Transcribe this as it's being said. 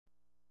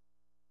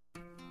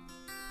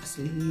Just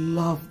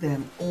love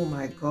them. Oh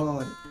my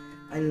God.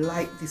 I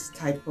like this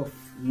type of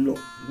look,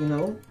 you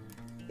know.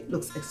 It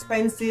looks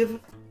expensive.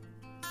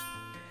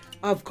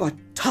 I've got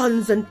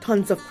tons and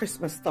tons of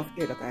Christmas stuff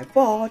here that I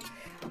bought.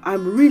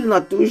 I'm really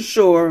not too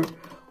sure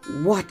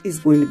what is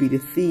going to be the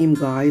theme,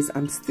 guys.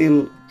 I'm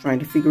still trying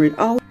to figure it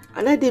out.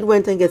 And I did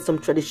went and get some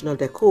traditional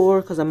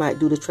decor because I might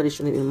do the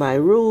traditional in my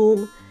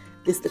room.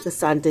 This little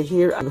Santa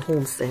here and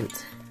home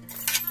scent.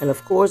 And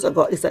of course, I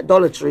got this at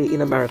Dollar Tree in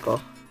America.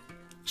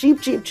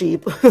 Cheap, cheap,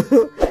 cheap.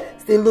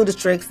 Still do the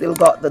trick. Still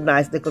got the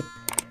nice little,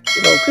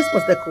 you know,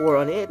 Christmas decor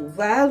on it.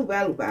 Well,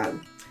 well, well.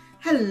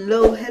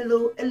 Hello,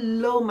 hello,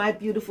 hello, my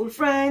beautiful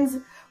friends.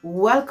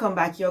 Welcome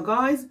back, you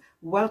guys.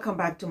 Welcome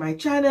back to my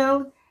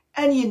channel.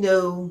 And you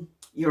know,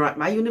 you're at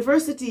my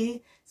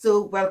university.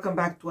 So welcome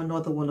back to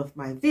another one of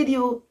my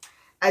video.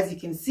 As you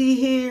can see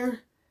here,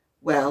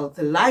 well,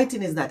 the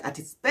lighting is not at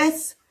its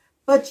best,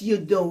 but you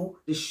know,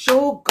 the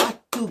show got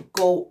to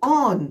go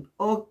on,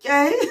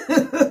 okay?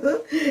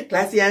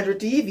 Classy Andrew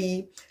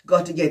TV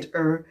got to get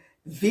her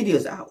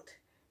videos out.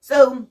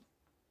 So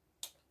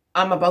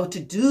I'm about to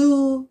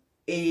do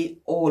a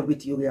haul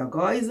with you here,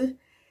 guys.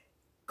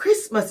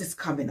 Christmas is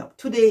coming up.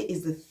 Today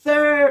is the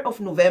 3rd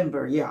of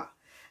November, yeah.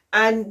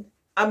 And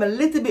I'm a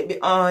little bit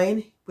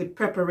behind with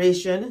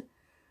preparation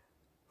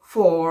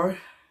for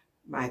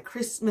my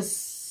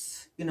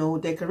Christmas, you know,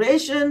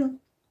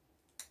 decoration.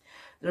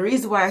 The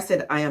reason why I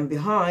said I am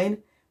behind,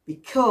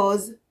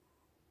 because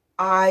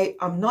I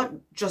am not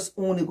just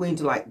only going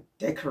to like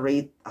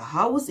decorate a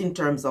house in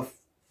terms of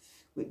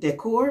with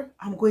decor.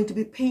 I'm going to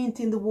be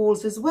painting the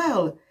walls as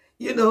well,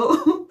 you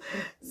know.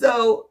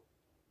 So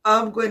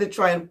I'm going to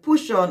try and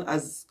push on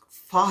as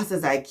fast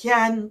as I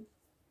can,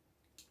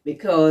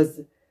 because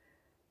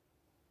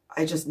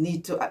I just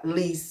need to at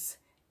least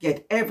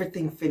get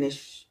everything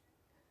finished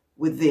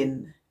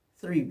within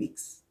 3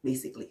 weeks,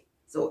 basically.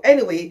 So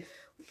anyway,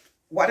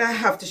 what I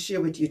have to share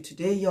with you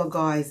today, you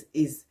guys,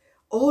 is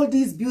all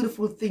these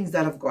beautiful things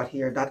that I've got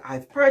here that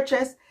I've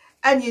purchased.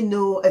 And you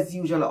know, as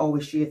usual, I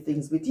always share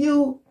things with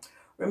you.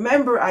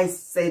 Remember, I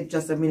said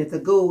just a minute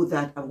ago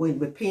that I'm going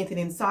to be painting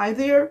inside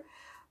there.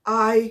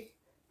 I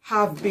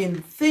have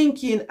been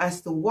thinking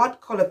as to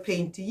what color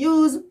paint to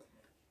use,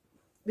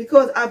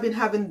 because I've been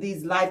having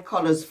these light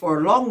colors for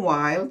a long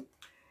while,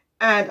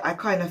 and I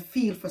kind of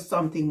feel for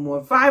something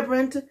more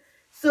vibrant.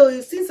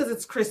 So since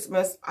it's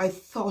Christmas, I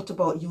thought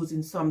about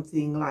using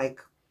something like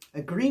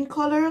a green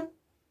color.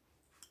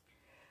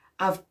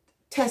 I've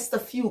tested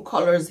a few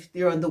colors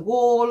there on the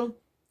wall.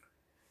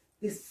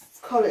 This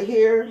color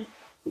here.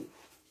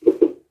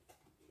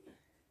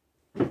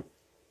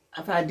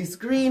 I've had this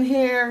green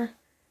here,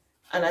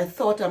 and I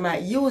thought I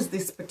might use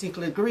this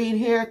particular green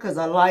here because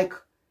I like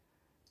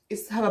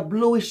it's have a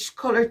bluish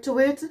color to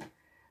it.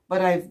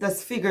 But I've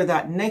just figured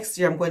that next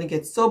year I'm going to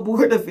get so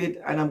bored of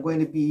it, and I'm going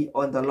to be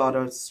under a lot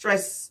of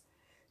stress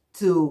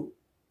to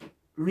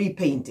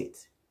repaint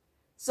it.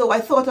 So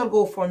I thought I'll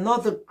go for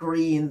another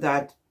green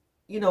that,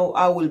 you know,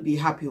 I will be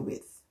happy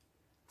with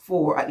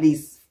for at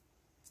least,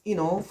 you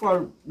know, for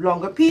a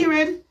longer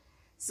period.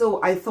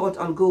 So I thought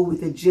I'll go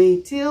with a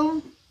J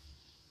Teal.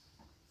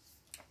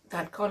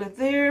 That color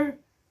there.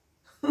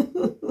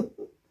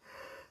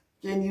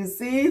 Can you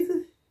see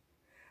it?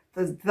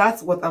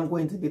 That's what I'm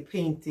going to be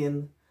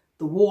painting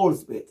the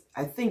walls with.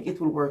 I think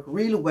it will work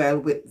really well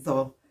with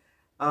the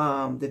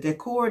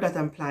decor that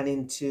I'm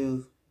planning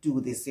to do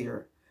this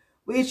year,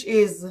 which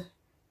is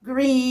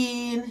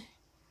green,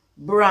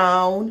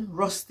 brown,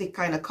 rustic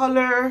kind of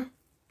color,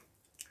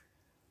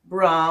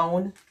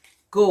 brown,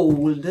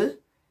 gold,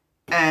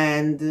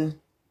 and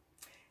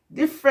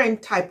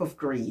different type of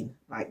green,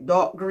 like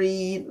dark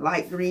green,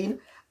 light green.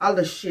 I'll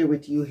just share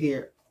with you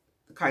here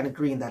the kind of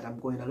green that I'm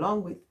going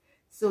along with.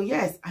 So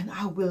yes, and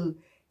I will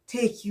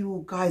take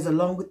you guys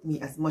along with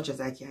me as much as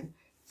I can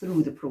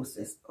through the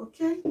process,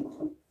 okay?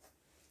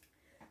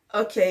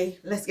 Okay,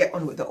 let's get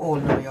on with the haul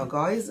now, you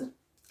guys.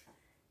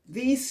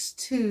 These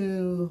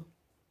two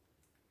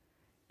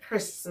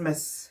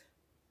Christmas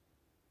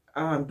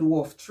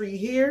dwarf tree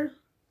here,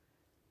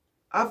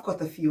 I've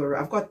got a few.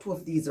 I've got 2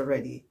 of these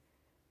already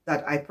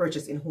that I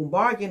purchased in Home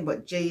Bargain,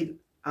 but Jade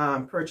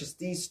purchased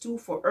these 2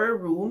 for her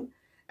room,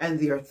 and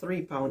they are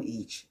 £3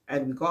 each,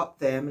 and we got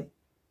them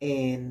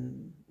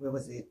in, where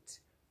was it,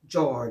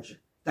 George,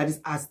 that is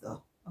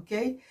Asda.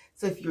 Okay,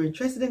 so if you're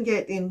interested in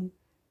getting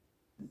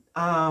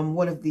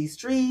one of these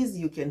trees,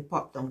 you can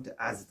pop down to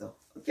Asda.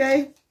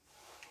 Okay,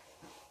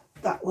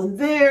 that one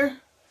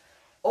there.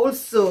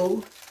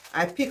 Also,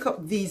 I pick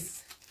up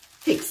these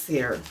sticks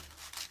here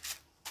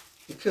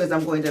because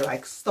I'm going to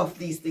like stuff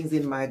these things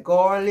in my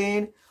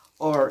garland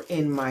or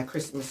in my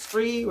Christmas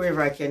tree,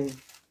 wherever I can,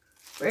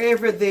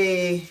 wherever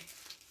they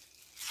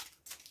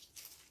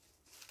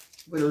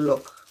will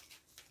look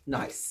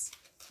nice,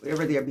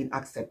 wherever they are being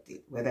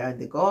accepted, whether in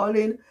the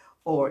garland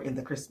or in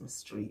the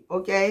Christmas tree.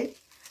 Okay,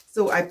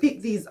 so I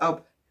picked these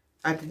up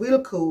at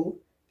Wilco,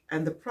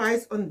 and the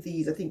price on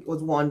these, I think it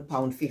was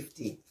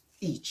 £1.50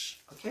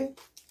 each. Okay,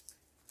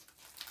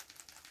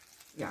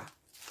 yeah.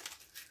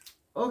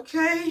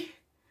 Okay,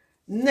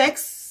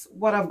 Next,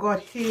 what I've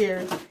got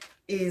here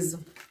is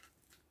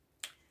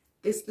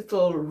this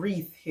little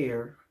wreath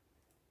here.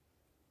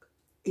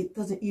 It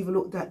doesn't even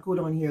look that good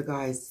on here,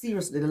 guys.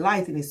 Seriously, the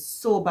lighting is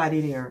so bad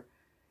in here.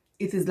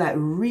 It is like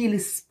really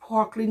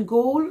sparkling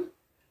gold.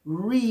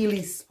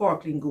 Really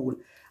sparkling gold.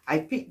 I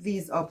picked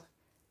these up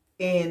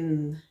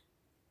in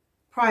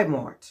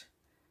Primark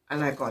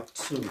and I got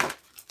 2.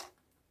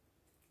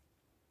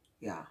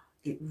 Yeah,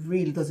 it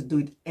really doesn't do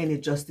it any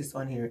justice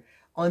on here.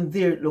 On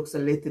there, it looks a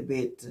little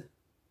bit,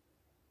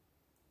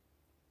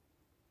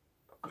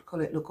 I'll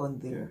call it, look on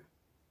there.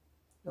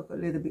 Look a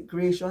little bit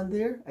grayish on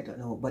there. I don't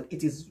know, but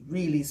it is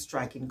really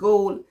striking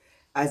gold.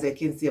 As I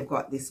can see, I've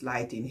got this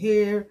light in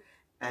here,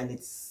 and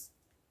it's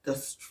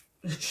just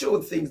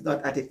show things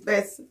not at its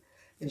best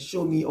and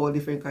show me all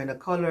different kind of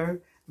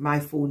color. My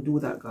phone do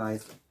that,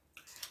 guys.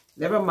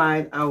 Never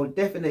mind, I will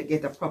definitely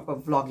get a proper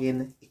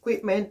vlogging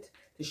equipment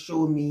to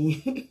show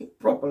me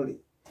properly,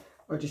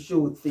 or to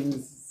show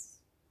things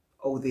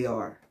how they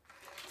are.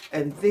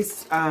 And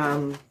this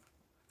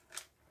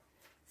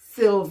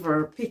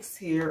silver picks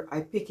here,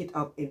 I pick it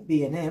up in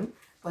B&M,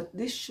 but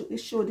this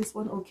show this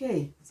one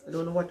okay. So I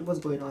don't know what was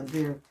going on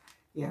there.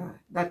 Yeah,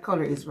 that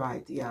color is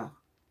right. Yeah,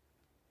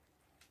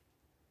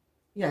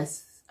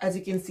 yes, as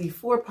you can see,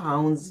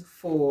 £4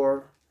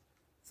 for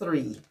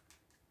 3.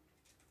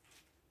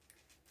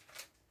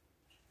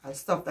 I'll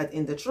stuff that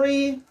in the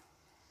tree.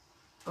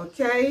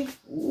 Okay.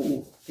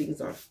 Ooh, things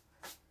are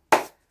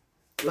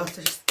lots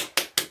of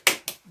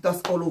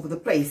dust all over the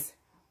place.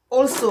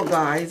 Also,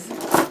 guys,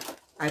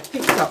 I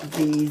picked up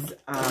these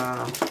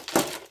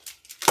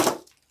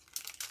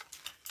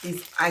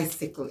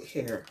icicle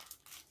here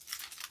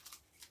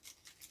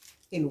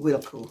in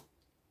Wilco.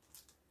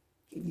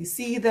 Can you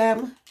see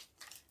them?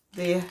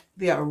 They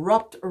are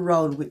wrapped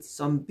around with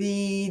some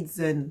beads,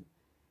 and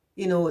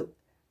you know,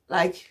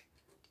 like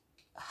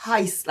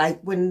ice,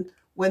 like when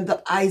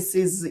the ice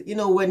is, you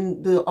know,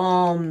 when the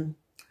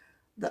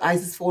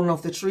ice is falling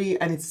off the tree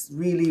and it's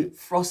really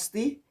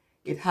frosty,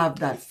 it have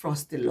that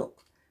frosty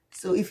look.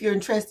 So if you're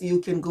interested,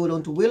 you can go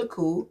down to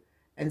Wilco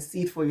and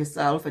see it for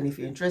yourself. And if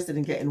you're interested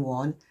in getting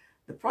one,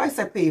 the price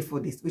I paid for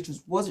this, which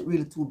wasn't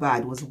really too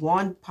bad, was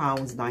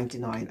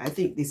 £1.99. I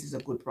think this is a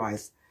good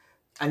price.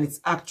 And it's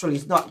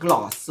not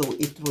glass, so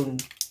it will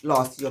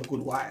last you a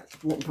good while.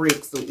 It won't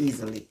break so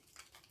easily.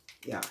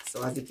 Yeah,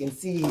 so as you can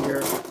see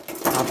here,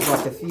 I've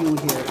got a few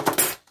here.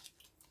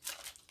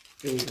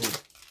 There you go.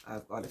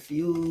 I've got a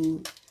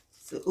few.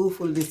 So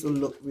hopefully this will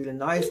look really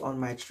nice on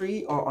my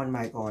tree or on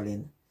my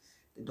garland.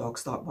 The dog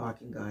start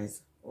barking,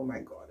 guys. Oh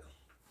my God.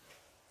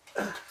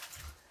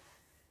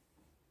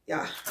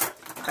 Yeah,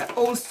 I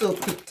also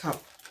picked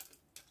up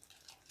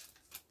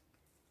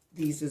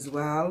these as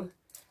well.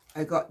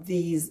 I got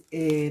these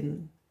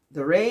in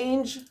the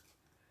range.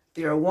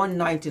 They are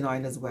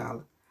 $1.99 as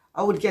well.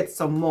 I would get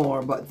some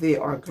more, but they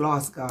are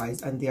gloss,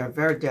 guys, and they are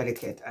very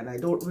delicate. And I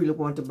don't really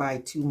want to buy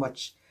too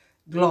much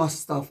gloss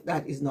stuff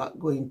that is not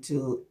going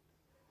to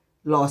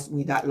last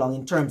me that long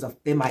in terms of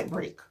they might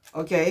break.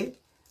 Okay.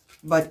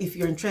 But if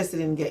you're interested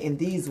in getting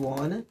these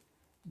one,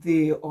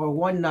 they are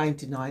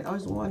 $1.99. I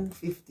was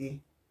 $1.50.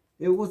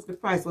 The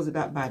price wasn't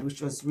that bad,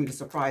 which was really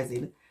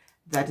surprising.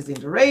 That is in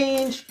the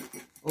range.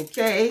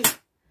 Okay.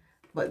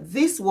 But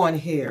this one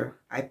here,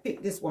 I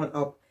picked this one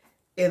up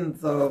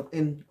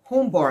in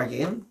Home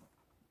Bargain.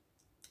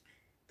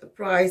 The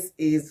price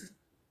is,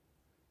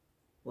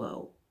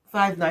 wow,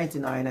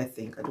 $5.99, I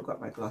think. I look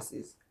at my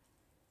glasses.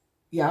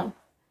 Yeah.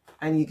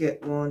 And you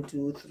get 1,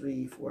 2,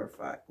 3, 4,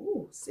 5.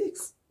 Oh,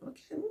 6.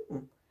 Okay.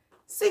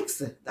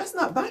 6. That's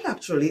not bad,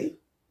 actually.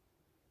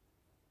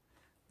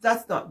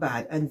 That's not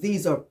bad. And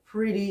these are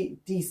pretty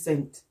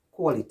decent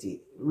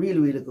quality. Really,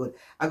 really good.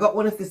 I got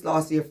one of this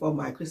last year for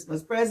my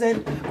Christmas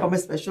present from a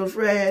special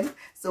friend.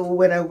 So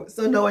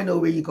now I know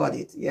where you got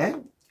it. Yeah.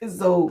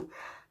 So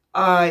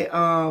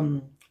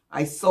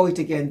I saw it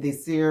again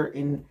this year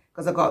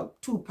because I got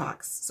 2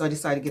 packs. So I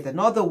decided to get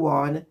another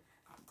one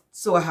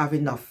so I have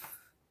enough,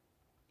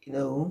 you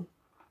know,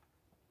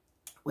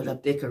 when I'm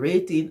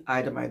decorating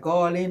either my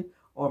garland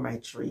or my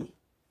tree.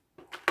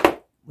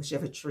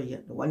 Whichever tree,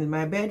 the one in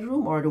my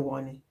bedroom or the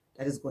one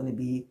that is going to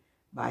be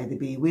by the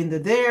bay window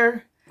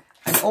there.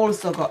 And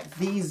also got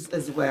these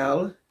as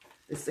well,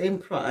 the same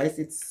price.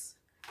 It's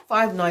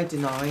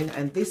 $5.99,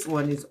 and this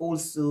one is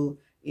also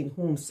in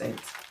Home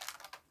Scent.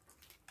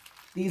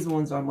 These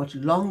ones are much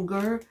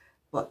longer,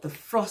 but the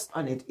frost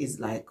on it is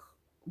like,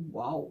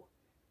 wow,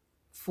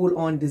 full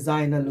on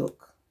designer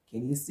look.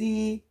 Can you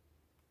see?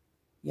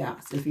 Yeah,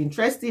 so if you're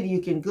interested,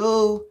 you can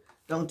go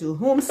down to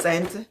Home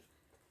Scent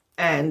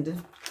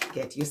and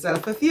get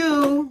yourself a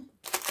few.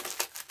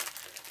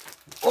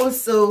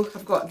 Also,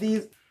 I've got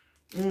these.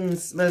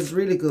 Smells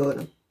really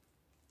good.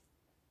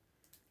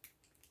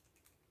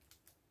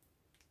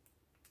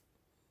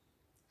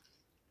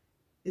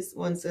 This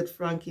one said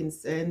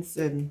frankincense,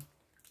 and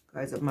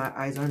guys, my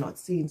eyes are not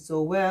seeing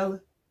so well.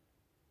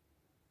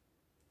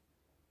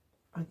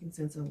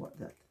 Frankincense and what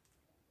that?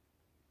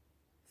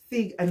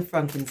 Fig and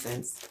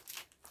frankincense.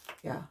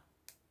 Yeah.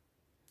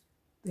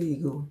 There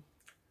you go.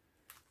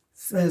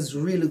 Smells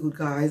really good,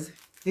 guys.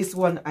 This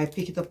one, I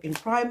picked it up in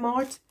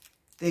Primark.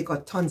 They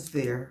got tons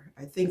there.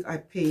 I think I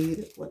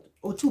paid, what?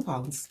 Oh,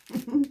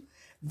 £2.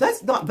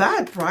 That's not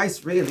bad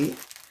price, really.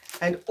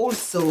 And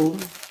also,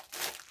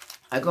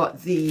 I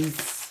got these.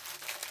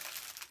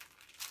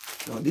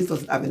 No, this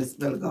doesn't have any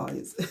smell,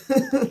 guys.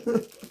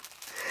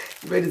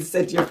 Ready to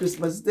set your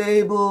Christmas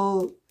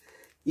table.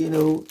 You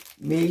know,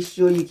 make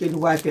sure you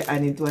can wipe your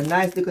hand into a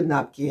nice little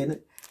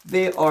napkin.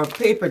 They are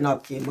paper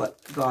napkin, but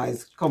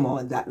guys, come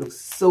on, that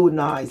looks so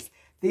nice.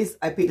 This,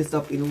 I picked this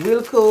up in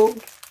Wilco.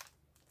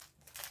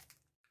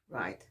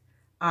 Right,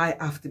 I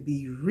have to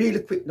be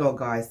really quick now,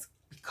 guys,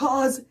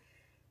 because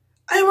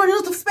I run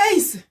out of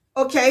space.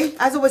 Okay,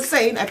 as I was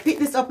saying, I picked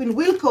this up in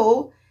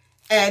Wilco,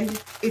 and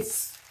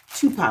it's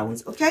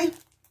 £2. Okay.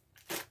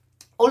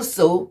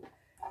 Also,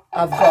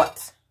 I've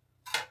got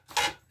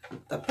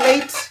the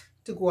plate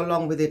to go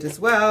along with it as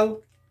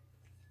well.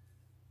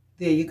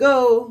 There you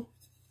go.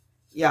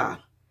 Yeah,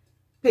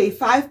 pay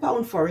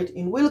 £5 for it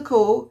in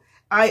Wilco.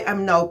 I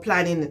am now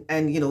planning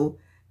and, you know,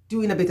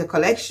 doing a bit of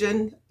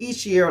collection.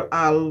 Each year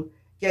I'll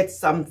get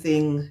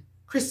something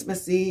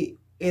Christmassy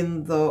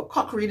in the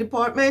crockery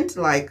department,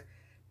 like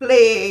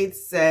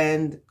plates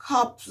and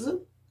cups.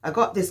 I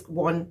got this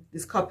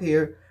cup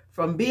here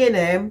from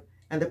B&M,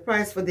 and the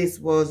price for this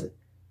was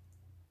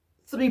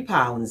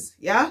 £3.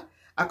 Yeah,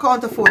 I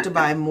can't afford to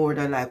buy more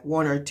than like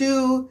one or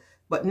two,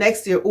 but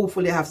next year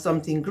hopefully I have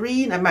something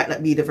green. I might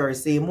not be the very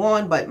same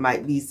one, but it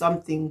might be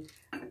something,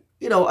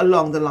 you know,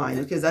 along the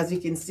line, because as you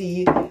can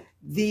see,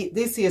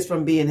 this here is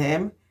from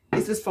B&M.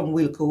 This is from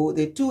Wilco.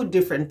 They're two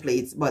different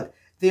plates, but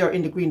they are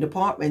in the green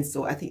department,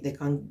 so I think they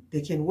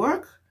can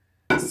work.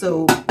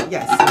 So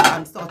yes,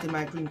 I'm starting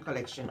my green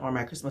collection, or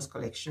my Christmas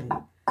collection,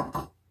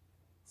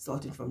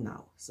 starting from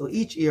now. So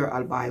each year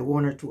I'll buy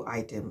one or two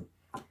items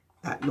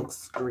that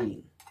looks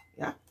green.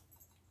 Yeah.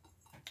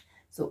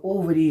 So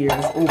over the years,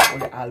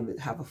 hopefully I'll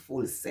have a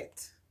full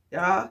set.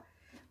 Yeah.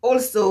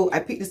 Also, I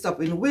picked this up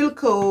in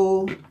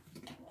Wilco.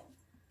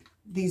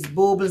 These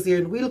baubles here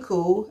in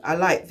Wilco. I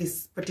like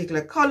this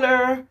particular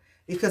color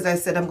because I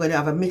said I'm going to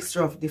have a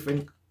mixture of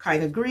different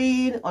kind of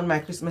green on my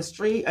Christmas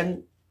tree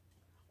and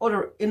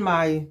other in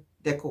my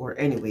decor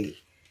anyway.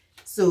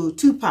 So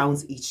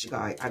 £2 each,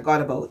 guy. I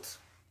got about,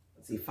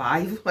 let's see,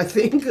 5, I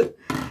think.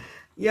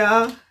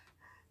 Yeah.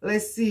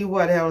 Let's see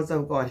what else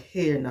I've got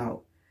here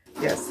now.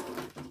 Yes.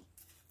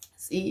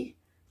 See,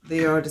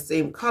 they are the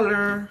same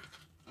color.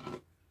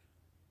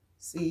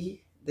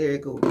 See, there you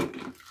go.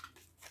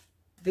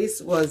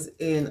 This was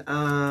in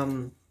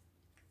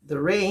the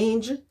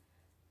range,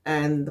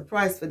 and the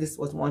price for this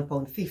was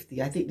 £1.50.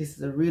 I think this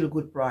is a really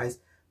good price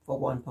for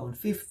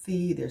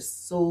 £1.50. They're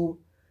so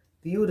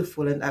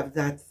beautiful, and I have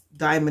that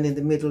diamond in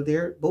the middle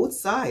there, both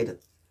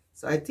sides.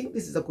 So I think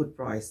this is a good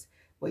price,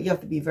 but you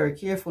have to be very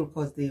careful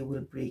because they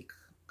will break,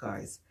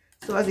 guys.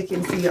 So as you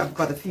can see, I've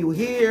got a few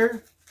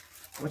here.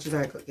 How much did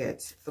I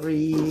get?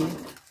 3,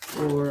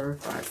 4,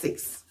 5,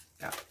 6.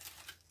 Yeah.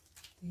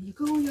 There you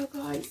go, you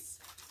guys.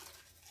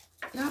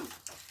 Yeah.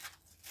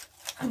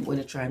 I'm going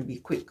to try and be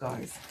quick,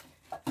 guys.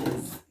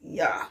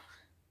 Yeah.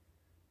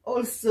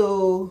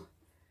 Also,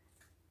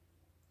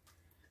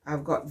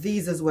 I've got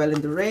these as well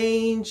in the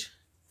range.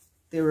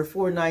 They were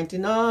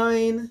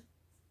 $4.99.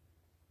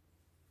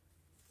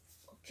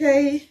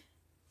 Okay.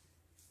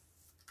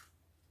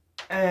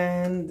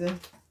 And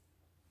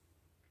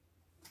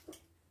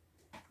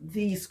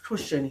these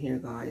cushion here,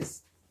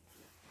 guys,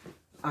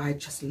 I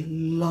just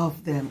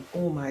love them.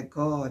 Oh my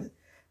god,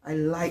 I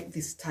like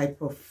this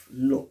type of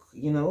look,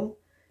 you know.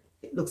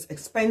 It looks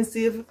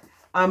expensive.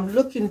 I'm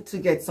looking to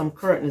get some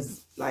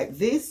curtains like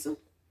this.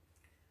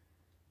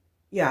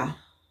 Yeah,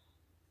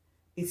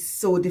 it's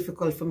so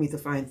difficult for me to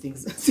find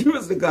things.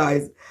 Seriously,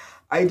 guys,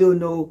 I don't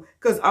know,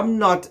 because I'm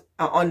not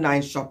an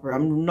online shopper.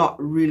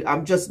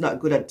 I'm just not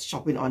good at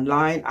shopping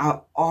online,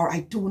 or I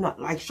do not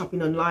like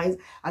shopping online.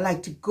 I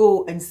like to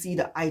go and see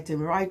the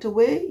item right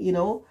away, you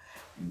know.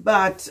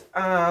 But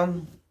I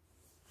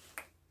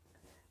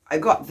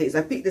got this.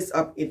 I picked this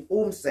up in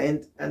Home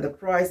Scent, and the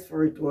price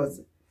for it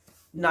was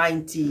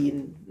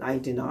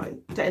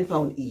 $19.99,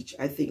 £10 each.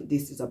 I think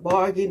this is a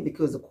bargain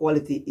because the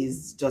quality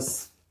is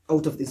just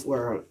out of this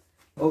world.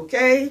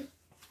 Okay,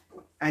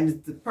 and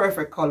it's the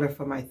perfect color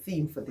for my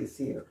theme for this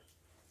year.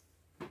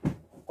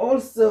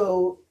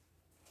 Also,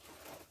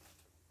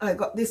 I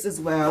got this as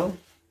well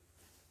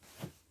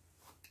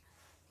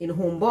in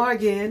Home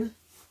Bargain.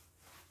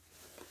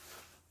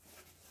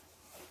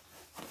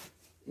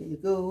 There you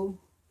go.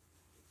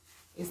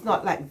 It's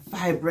not like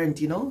vibrant,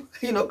 you know.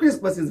 You know,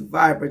 Christmas is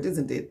vibrant,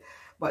 isn't it?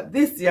 But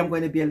this year I'm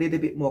going to be a little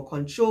bit more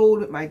controlled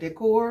with my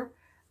decor.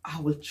 I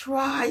will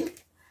try.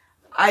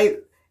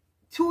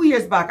 2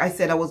 years back I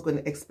said I was going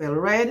to expel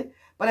red,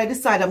 but I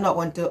decided I'm not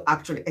going to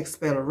actually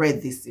expel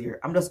red this year.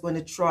 I'm just going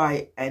to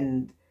try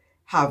and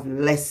have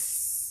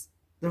less.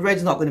 The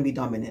red's not going to be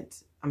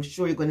dominant. I'm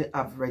sure you're going to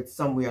have red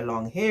somewhere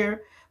along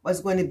here, but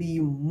it's going to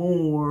be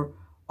more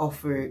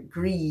of a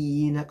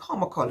green, a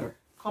calmer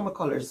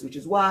colors, which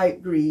is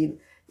white, green,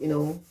 you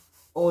know,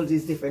 all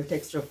these different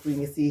texture of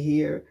green you see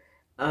here.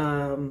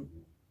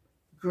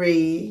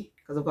 gray,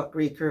 because I've got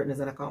gray curtains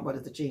and I can't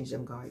bother to change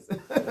them, guys.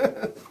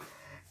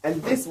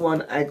 And this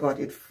one, I got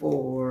it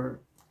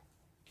for,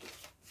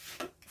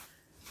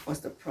 what's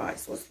the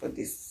price? What's for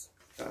this?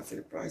 Can't see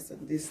the price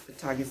on this. The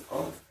tag is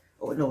off.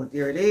 Oh no,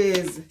 there it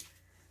is.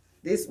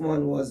 This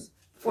one was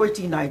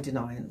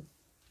 $14.99.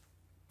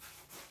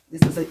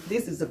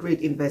 This is a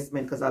great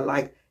investment because I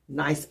like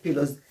nice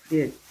pillows.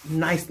 They're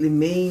nicely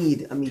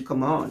made. I mean,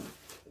 come on.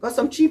 Got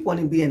some cheap one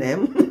in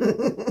B&M.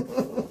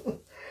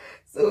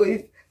 So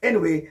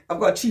anyway, I've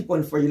got a cheap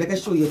one for you. Let me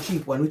show you a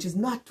cheap one, which is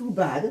not too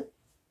bad.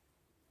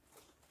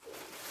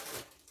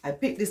 I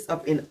picked this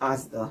up in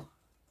Asda.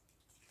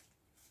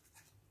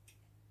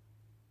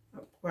 I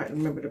don't quite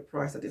remember the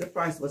price. I think the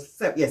price was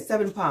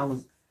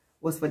 £7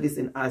 was for this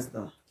in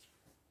Asda.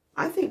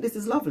 I think this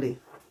is lovely.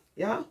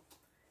 Yeah.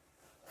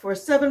 For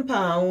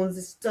 £7,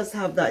 it does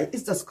have that.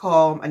 It's just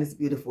calm and it's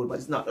beautiful, but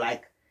it's not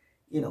like,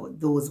 you know,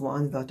 those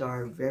ones that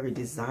are very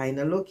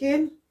designer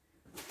looking.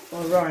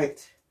 All right.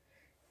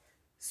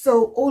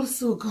 So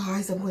also,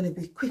 guys, I'm going to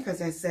be quick.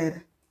 As I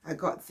said, I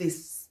got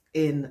this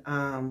in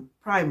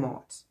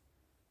Primark.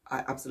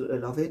 I absolutely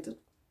love it.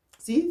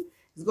 See,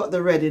 it's got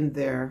the red in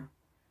there,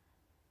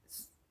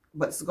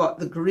 but it's got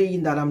the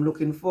green that I'm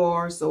looking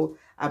for. So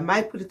I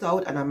might put it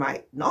out and I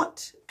might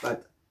not,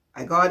 but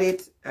I got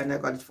it and I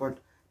got it for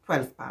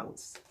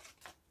 £12.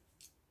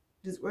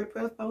 Is it worth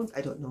 £12?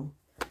 I don't know.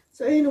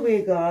 So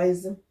anyway,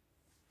 guys,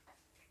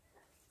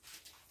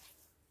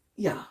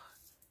 yeah.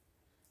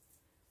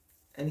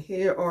 And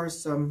here are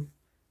some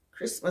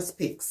Christmas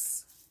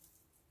pics.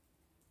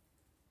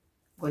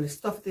 I'm going to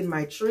stuff it in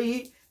my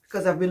tree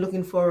because I've been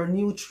looking for a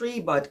new tree.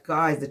 But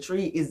guys, the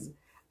tree is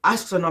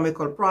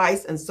astronomical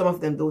price and some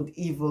of them don't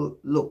even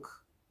look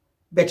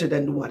better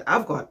than what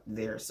I've got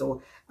there.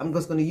 So I'm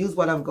just going to use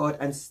what I've got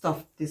and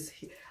stuff this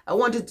here. I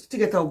wanted to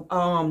get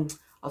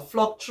a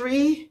flock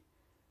tree.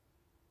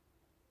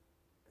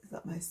 Is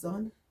that my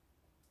son?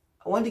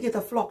 I want to get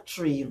a flock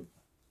tree,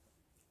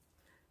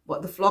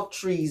 but the flock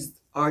trees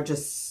are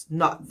just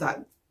not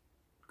that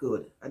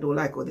good. I don't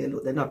like how they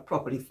look. They're not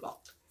properly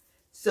flocked.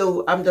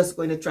 So I'm just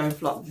going to try and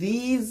flock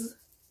these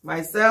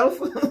myself.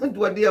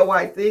 Do a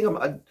DIY thing.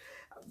 I'm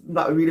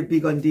not really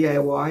big on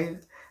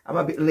DIY. I'm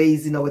a bit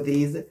lazy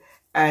nowadays.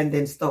 And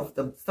then stuff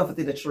it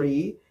in the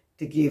tree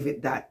to give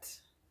it that,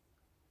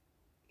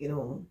 you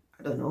know,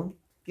 I don't know,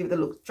 give it a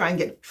look, try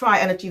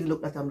and achieve the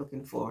look that I'm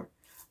looking for.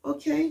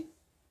 Okay.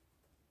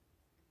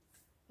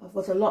 I've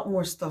got a lot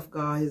more stuff,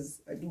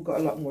 guys. I do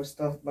got a lot more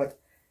stuff, but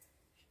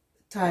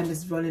time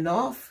is running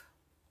off.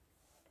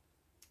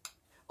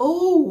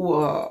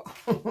 Oh,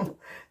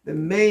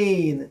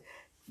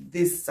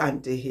 this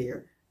Santa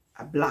here,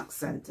 a black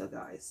Santa,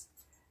 guys.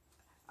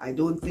 I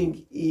don't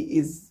think he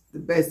is the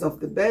best of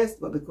the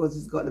best, but because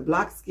he's got the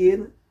black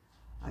skin,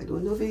 I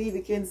don't know if you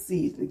even can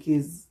see it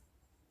because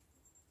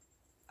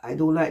I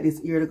don't like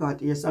this ear that got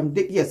here. So I'm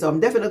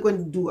definitely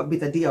going to do a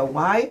bit of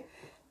DIY.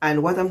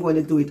 And what I'm going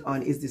to do it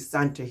on is this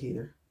Santa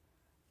here.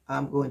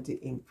 I'm going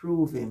to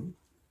improve him.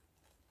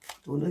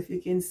 Don't know if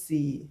you can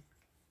see.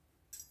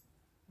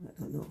 I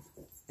don't know.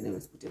 Anyway,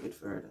 let's put it a bit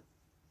further.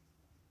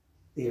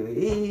 There it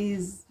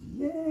is.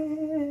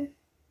 Yeah.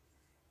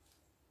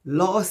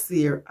 Last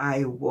year,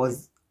 I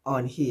was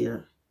on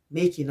here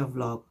making a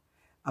vlog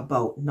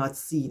about not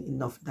seeing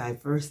enough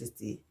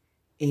diversity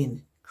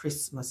in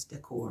Christmas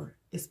decor,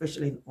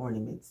 especially in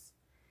ornaments.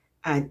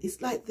 And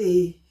it's like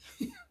they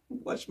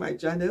watch my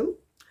channel.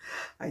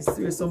 I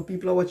see some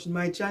people are watching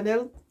my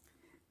channel.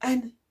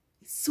 And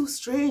it's so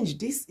strange.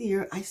 This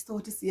year, I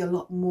start to see a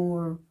lot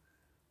more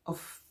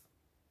of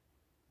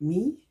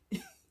me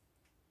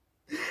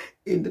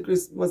in the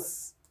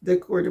Christmas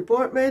decor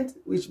department,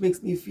 which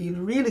makes me feel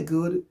really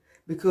good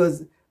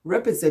because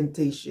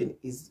representation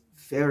is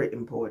very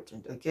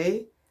important.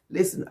 Okay,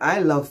 listen, I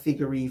love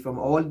figurine from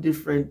all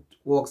different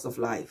walks of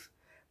life,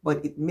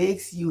 but it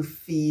makes you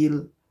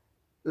feel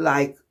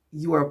like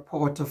you are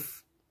part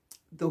of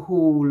the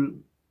whole.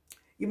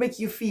 You make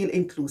you feel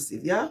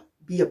inclusive. Yeah,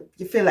 you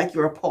feel like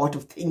you're a part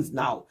of things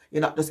now.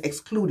 You're not just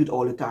excluded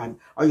all the time,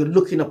 or you're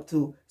looking up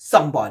to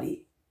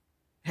somebody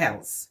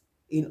else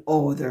in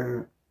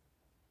order.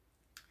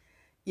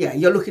 Yeah,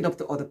 you're looking up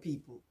to other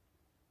people.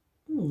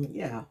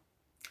 Yeah.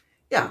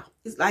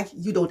 It's like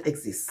you don't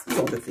exist,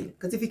 sort of thing.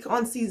 Because if you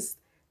can't see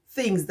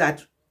things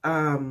that,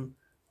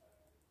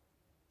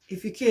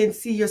 if you can't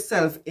see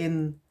yourself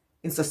in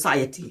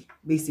society,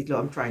 basically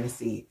what I'm trying to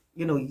say,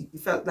 you know, you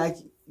felt like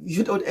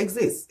you don't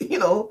exist, you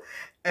know,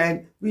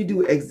 and we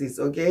do exist,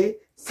 okay?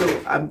 So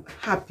I'm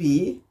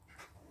happy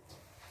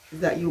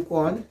that you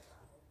called.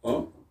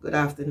 Huh? Good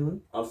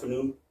afternoon.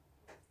 Afternoon.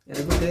 You had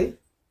a good day?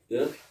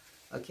 Yeah.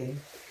 Okay.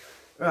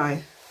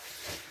 Right.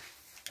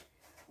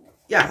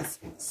 Yes.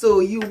 So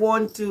you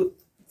want to,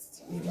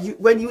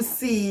 when you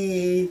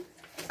see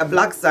a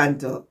black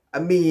Santa, I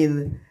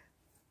mean,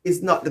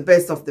 it's not the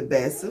best of the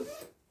best.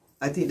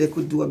 I think they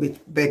could do a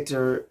bit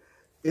better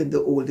in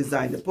the old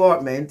design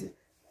department.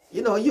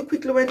 You know, you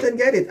quickly went and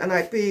get it, and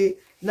I pay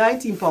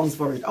 £19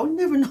 for it. I would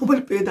never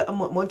normally pay that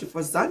amount of money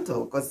for Santa,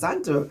 because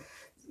Santa,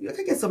 you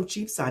can get some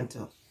cheap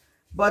Santa.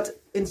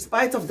 But in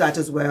spite of that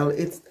as well,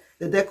 it's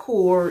the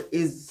decor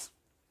is,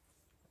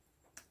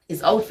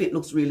 his outfit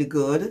looks really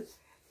good,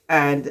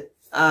 and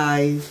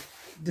I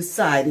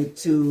decided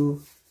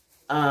to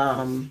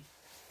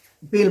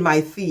build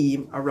my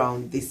theme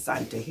around this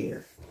Santa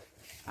here.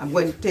 I'm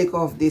going to take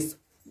off this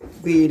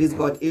beard he's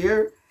got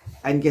here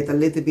and get a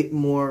little bit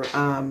more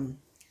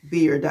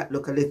beard that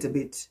look a little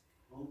bit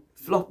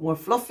more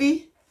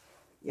fluffy.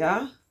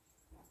 Yeah,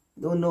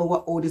 don't know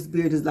what all this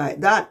beard is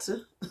like that.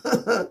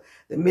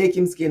 They make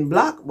him skin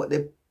black, but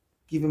they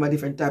give him a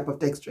different type of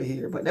texture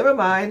here. But never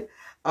mind,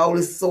 I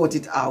will sort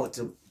it out.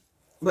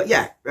 But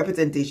yeah,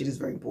 representation is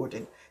very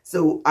important.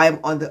 So I'm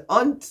on the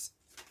hunt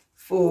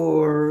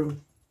for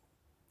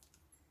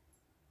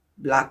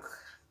black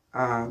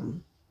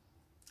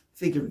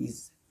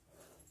figurines.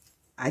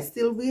 I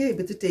still will be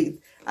able to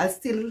take, I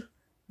still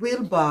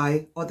will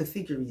buy other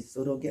figurines,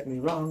 so don't get me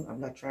wrong. I'm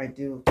not trying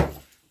to,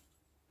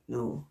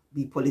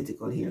 be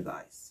political here,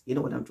 guys. You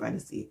know what I'm trying to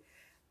say.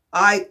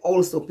 I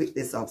also picked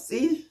this up.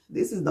 See,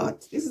 this is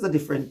a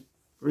different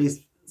race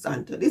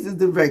Santa. This is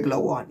the regular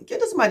one. You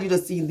can't just imagine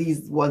just seeing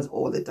these ones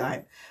all the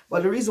time.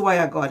 But the reason why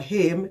I got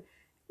him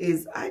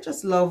is I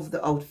just love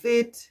the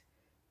outfit.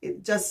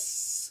 It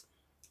just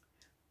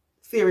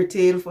fairy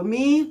tale for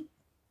me.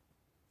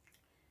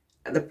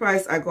 And the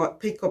price I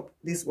pick up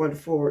this one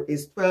for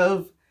is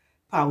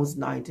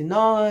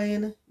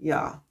 £12.99.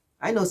 Yeah,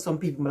 I know some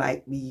people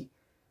like me.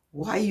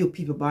 Why are you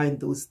people buying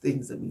those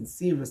things? I mean,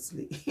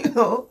 seriously,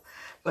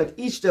 But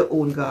each their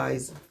own,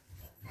 guys.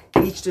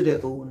 Each to their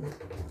own.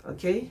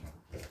 Okay?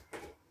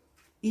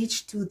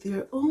 Each to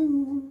their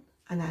own.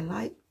 And I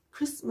like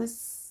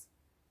Christmas.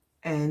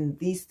 And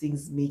these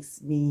things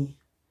makes me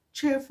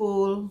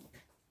cheerful.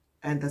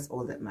 And that's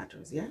all that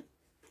matters, yeah?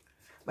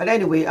 But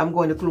anyway, I'm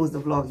going to close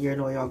the vlog here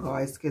now, y'all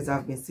guys, because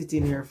I've been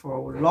sitting here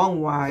for a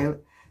long while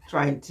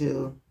trying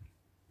to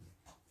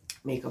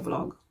make a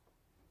vlog.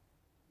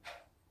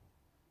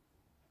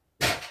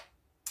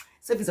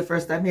 So if it's the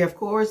first time here, of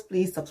course,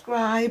 please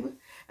subscribe.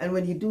 And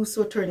when you do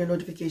so, turn your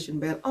notification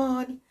bell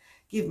on.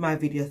 Give my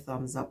video a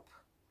thumbs up.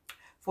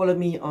 Follow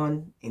me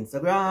on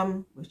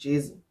Instagram, which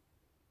is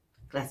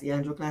Classy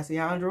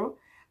Andrew.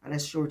 And I'm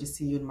sure to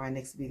see you in my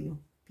next video.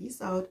 Peace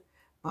out.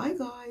 Bye,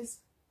 guys.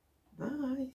 Bye.